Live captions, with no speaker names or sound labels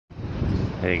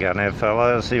There you go now,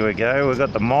 fellas. Here we go. We've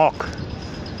got the Mokke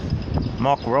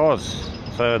Ros.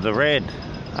 So the red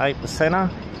 8%er,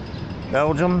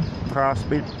 Belgium craft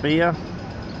beer.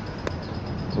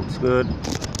 Looks good.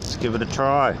 Let's give it a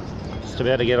try. Just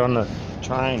about to get on the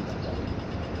train.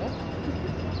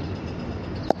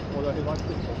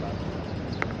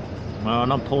 Well, I'm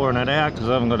not pouring it out because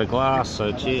I haven't got a glass,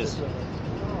 so cheers.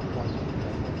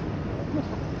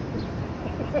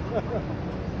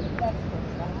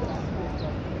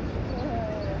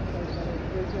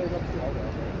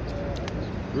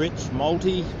 Rich,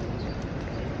 malty.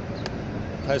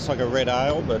 Tastes like a red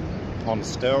ale, but on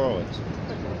steroids.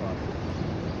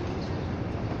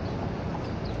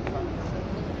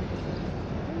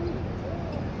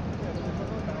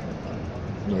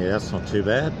 Yeah, that's not too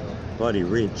bad. Bloody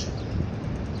rich.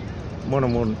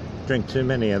 Wouldn't drink too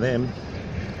many of them.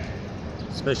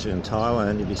 Especially in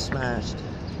Thailand, you'd be smashed.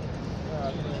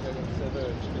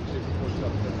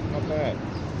 Not bad.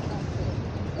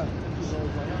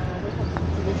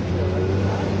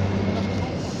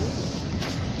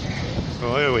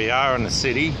 Well, here we are in the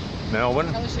city,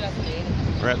 Melbourne.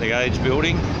 We're at the Age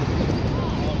building.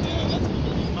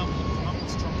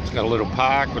 It's got a little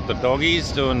park with the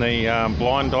doggies doing the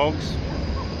blind dogs.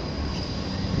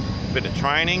 Bit of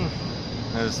training.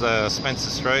 There's the Spencer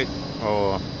Street,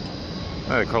 or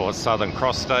they call it Southern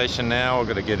Cross Station now. We've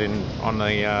got to get in on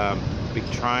the big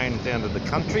train down to the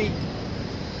country.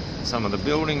 Some of the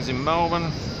buildings in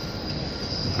Melbourne.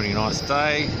 Pretty nice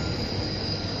day.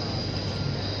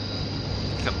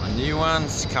 A couple of new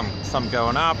ones, some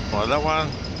going up, like that one.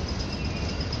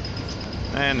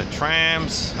 And the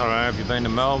trams. I don't know if you've been to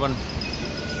Melbourne.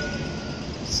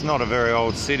 It's not a very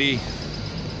old city,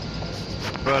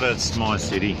 but it's my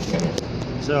city,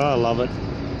 so I love it.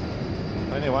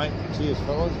 Anyway, cheers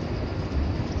fellas.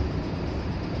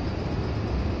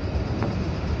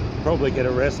 Probably get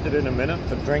arrested in a minute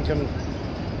for drinking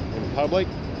in public,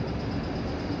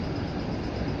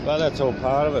 but that's all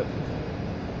part of it.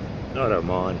 I don't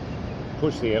mind.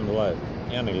 Push the envelope.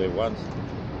 You only live once.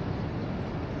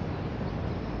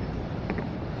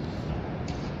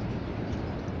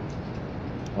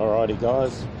 Alrighty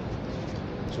guys,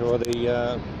 enjoy the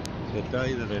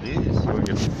day that it is. We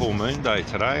get full moon day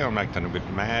today. I'm acting a bit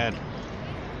mad,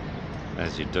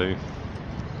 as you do.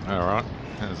 Alright,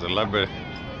 there's the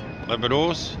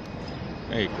Labradors.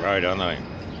 They're great, aren't they?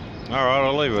 Alright,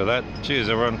 I'll leave it with that. Cheers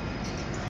everyone.